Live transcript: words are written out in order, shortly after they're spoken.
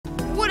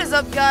What is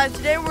up, guys?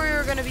 Today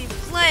we're gonna be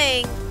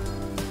playing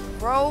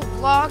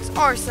Roblox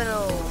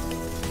Arsenal.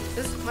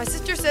 My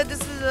sister said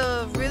this is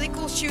a really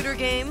cool shooter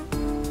game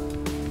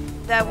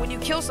that when you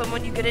kill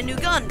someone, you get a new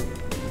gun.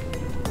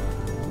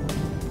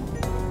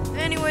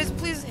 Anyways,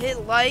 please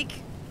hit like,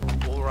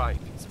 Alright,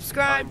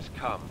 subscribe, time's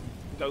come.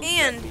 Don't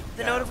and let me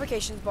the down.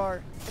 notifications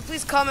bar. And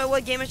please comment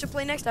what game I should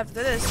play next after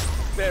this.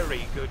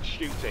 Very good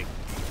shooting.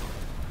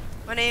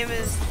 My name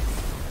is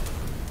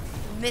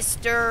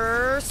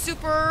Mr.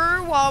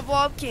 Super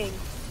Wob King.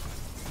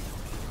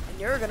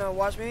 And you're gonna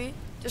watch me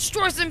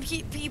destroy some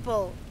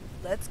people.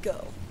 Let's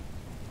go.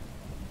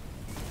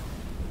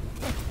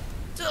 Oh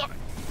my God.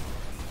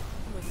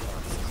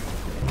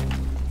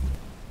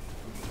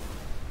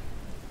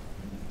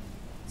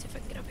 See if I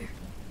can get up here.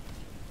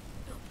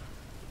 Nope.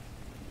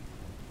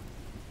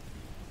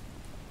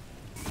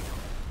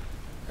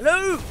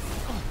 Hello?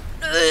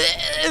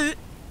 I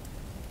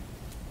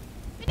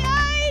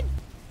died!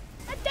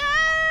 I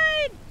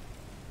died!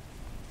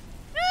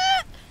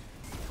 Ah!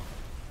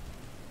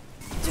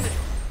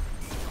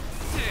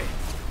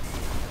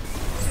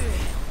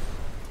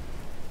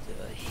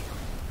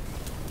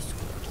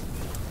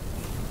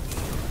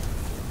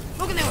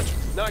 Look at that.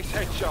 Nice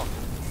headshot.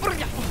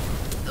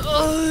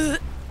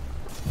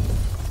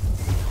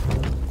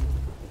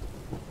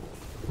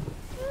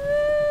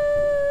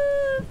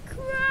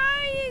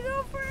 Crying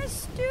over a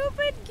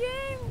stupid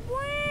game.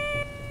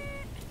 What?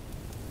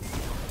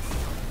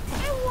 I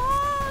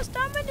lost.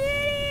 I'm an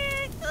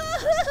idiot.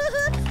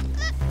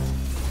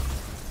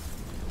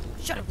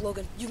 Shut up,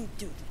 Logan. You can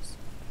do this.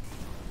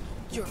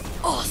 You're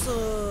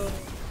awesome.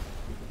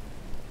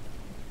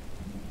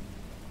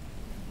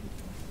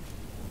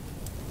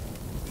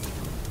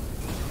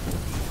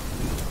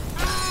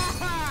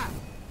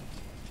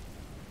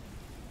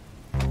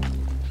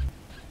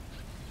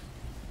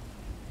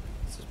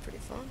 This is pretty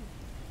fun.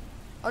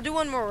 I'll do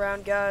one more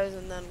round, guys,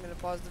 and then I'm gonna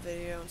pause the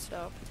video and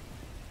stop.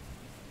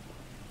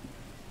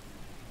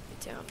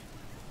 Get down.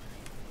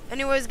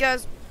 Anyways,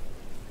 guys,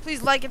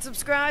 please like and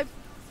subscribe.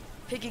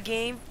 Pick a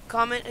game,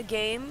 comment a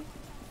game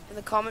in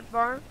the comment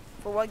bar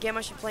for what game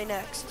I should play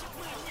next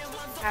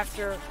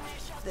after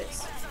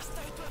this.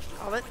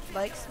 Comment,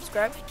 like,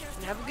 subscribe,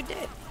 and have a good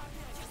day.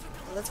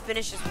 Now let's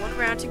finish this one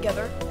round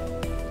together,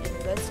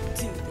 and let's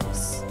do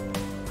this.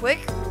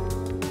 Quick,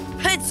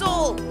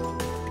 pencil!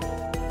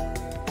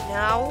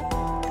 Now,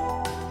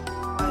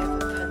 I have a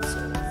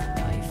pencil with a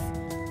knife.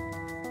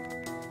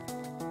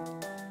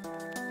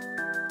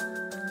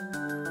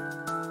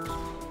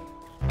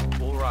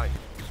 Alright,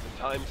 the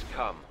time's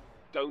come.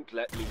 Don't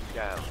let me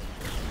down.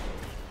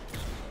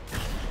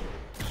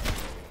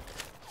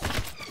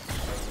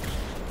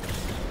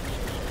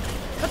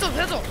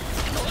 Pencil!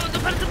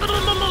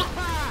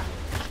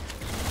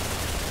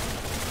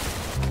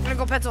 I'm gonna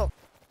go pencil.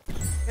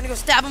 I'm gonna go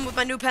stab him with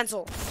my new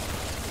pencil.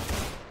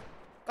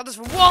 Got this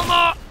from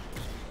Walmart!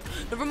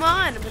 Never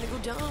mind, I'm gonna go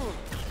down.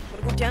 I'm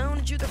gonna go down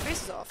and shoot their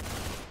faces off.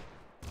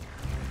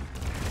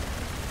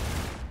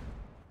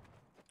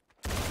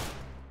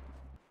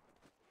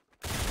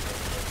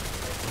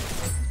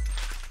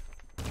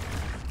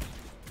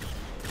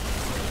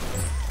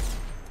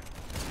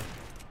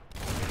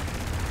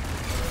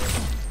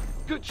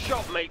 Good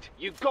shot, mate.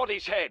 You got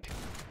his head.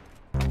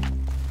 Here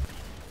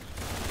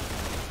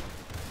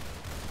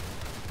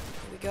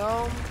we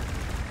go.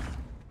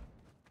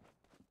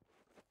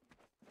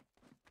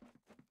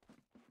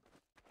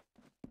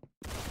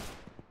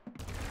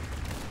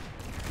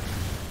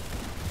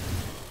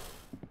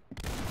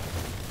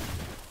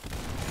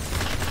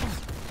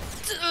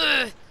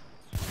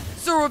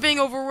 So we're being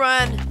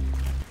overrun.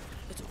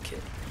 It's okay.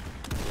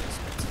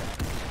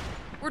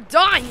 We're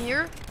dying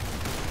here.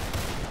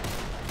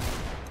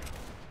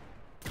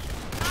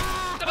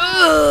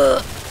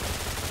 Ugh.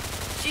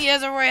 She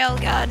has a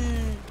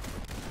railgun.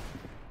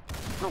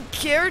 I don't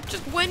care.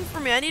 Just win for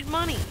me. I need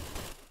money.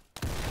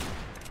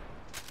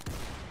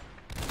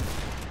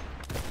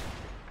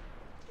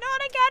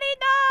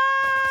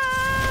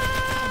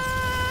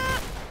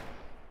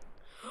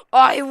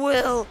 I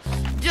will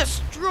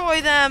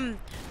destroy them.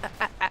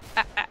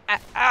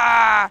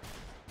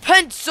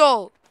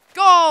 Pencil,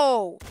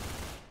 go.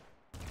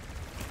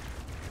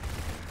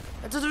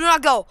 Pencil, do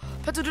not go.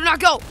 Pencil, do not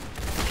go.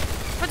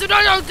 Pencil, do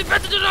not go.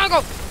 Pencil, do not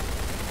go.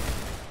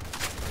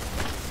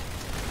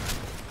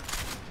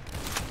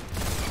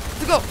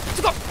 To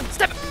go.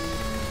 Step it.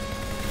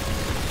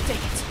 Dang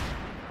it.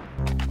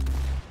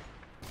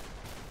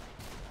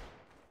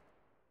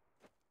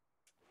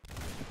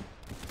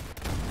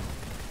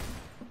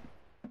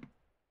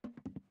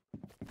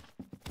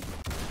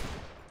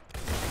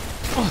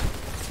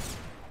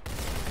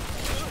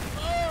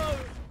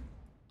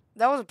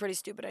 That was a pretty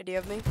stupid idea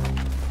of me.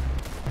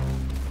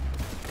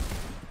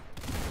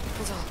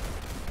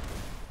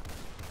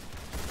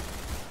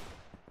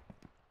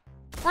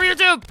 For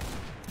YouTube!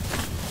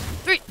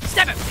 3,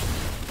 step it!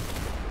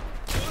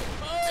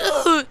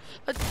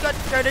 I got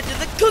turned into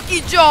the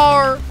cookie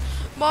jar!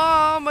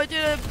 Mom, I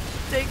didn't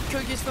take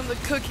cookies from the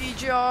cookie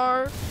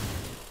jar.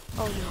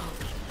 Oh no.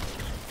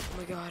 Oh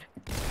my god.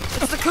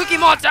 It's the cookie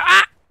monster!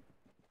 Ah!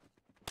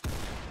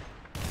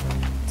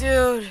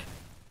 Dude,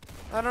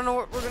 I don't know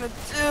what we're gonna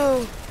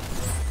do.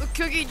 The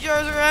cookie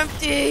jars are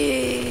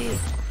empty.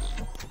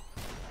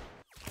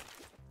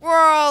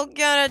 We're all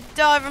gonna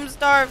die from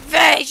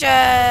starvation.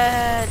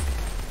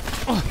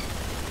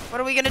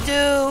 What are we gonna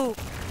do?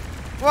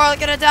 We're all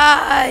gonna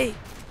die.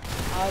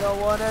 I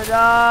don't wanna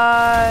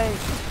die.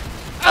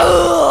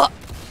 Ugh.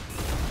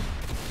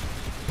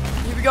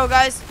 Here we go,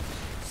 guys.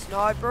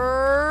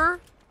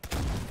 Sniper.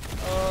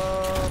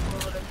 What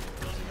was I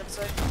gonna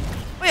say?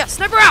 Oh yeah,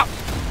 sniper out.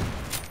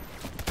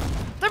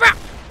 Sniper out.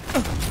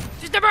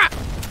 Just sniper out.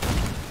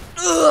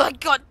 Ugh, I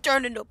got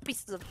turned into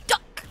pieces of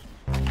duck.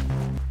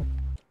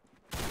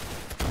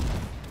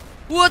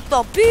 What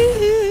the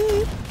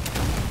beep?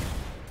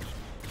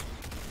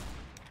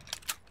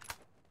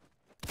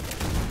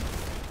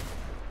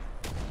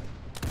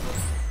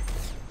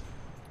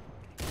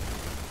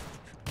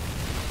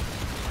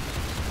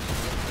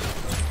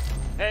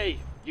 Hey,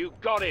 you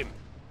got him.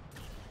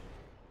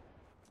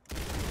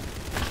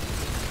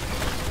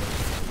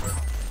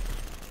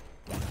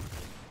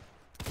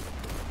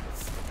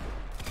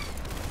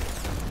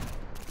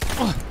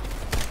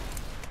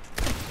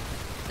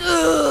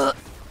 Ugh.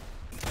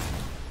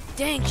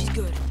 Dang, she's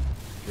good.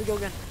 Here we go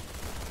again.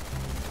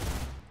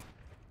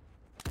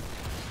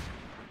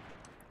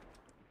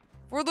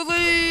 For the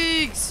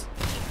leagues!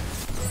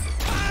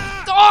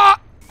 Ah!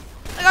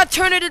 I got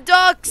turned into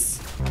ducks!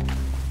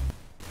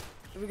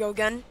 Here we go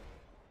again.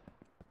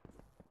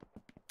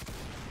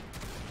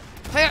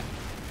 Hey!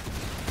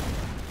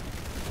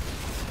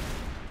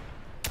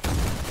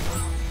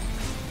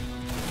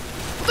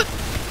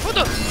 What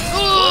the?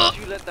 Why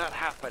did you let that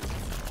happen?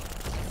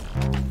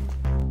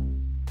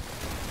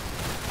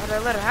 How did I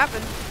let it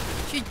happen?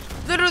 She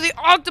literally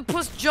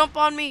octopus jumped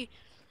on me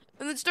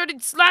and then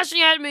started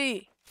slashing at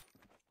me.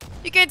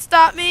 You can't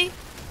stop me.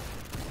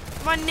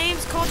 My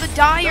name's called the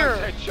Dyer.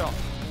 Nice headshot.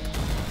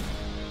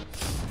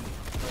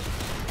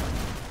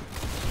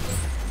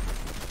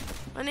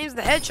 My name's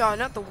the Headshot,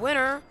 not the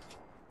winner.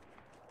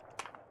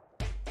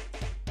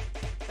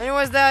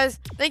 Anyways, guys,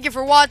 thank you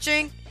for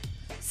watching.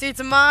 See you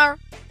tomorrow.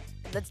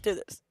 Let's do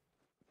this.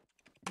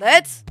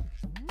 Let's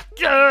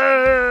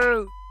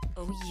go.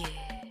 Oh yeah.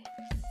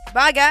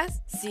 Bye, guys.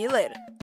 See you later.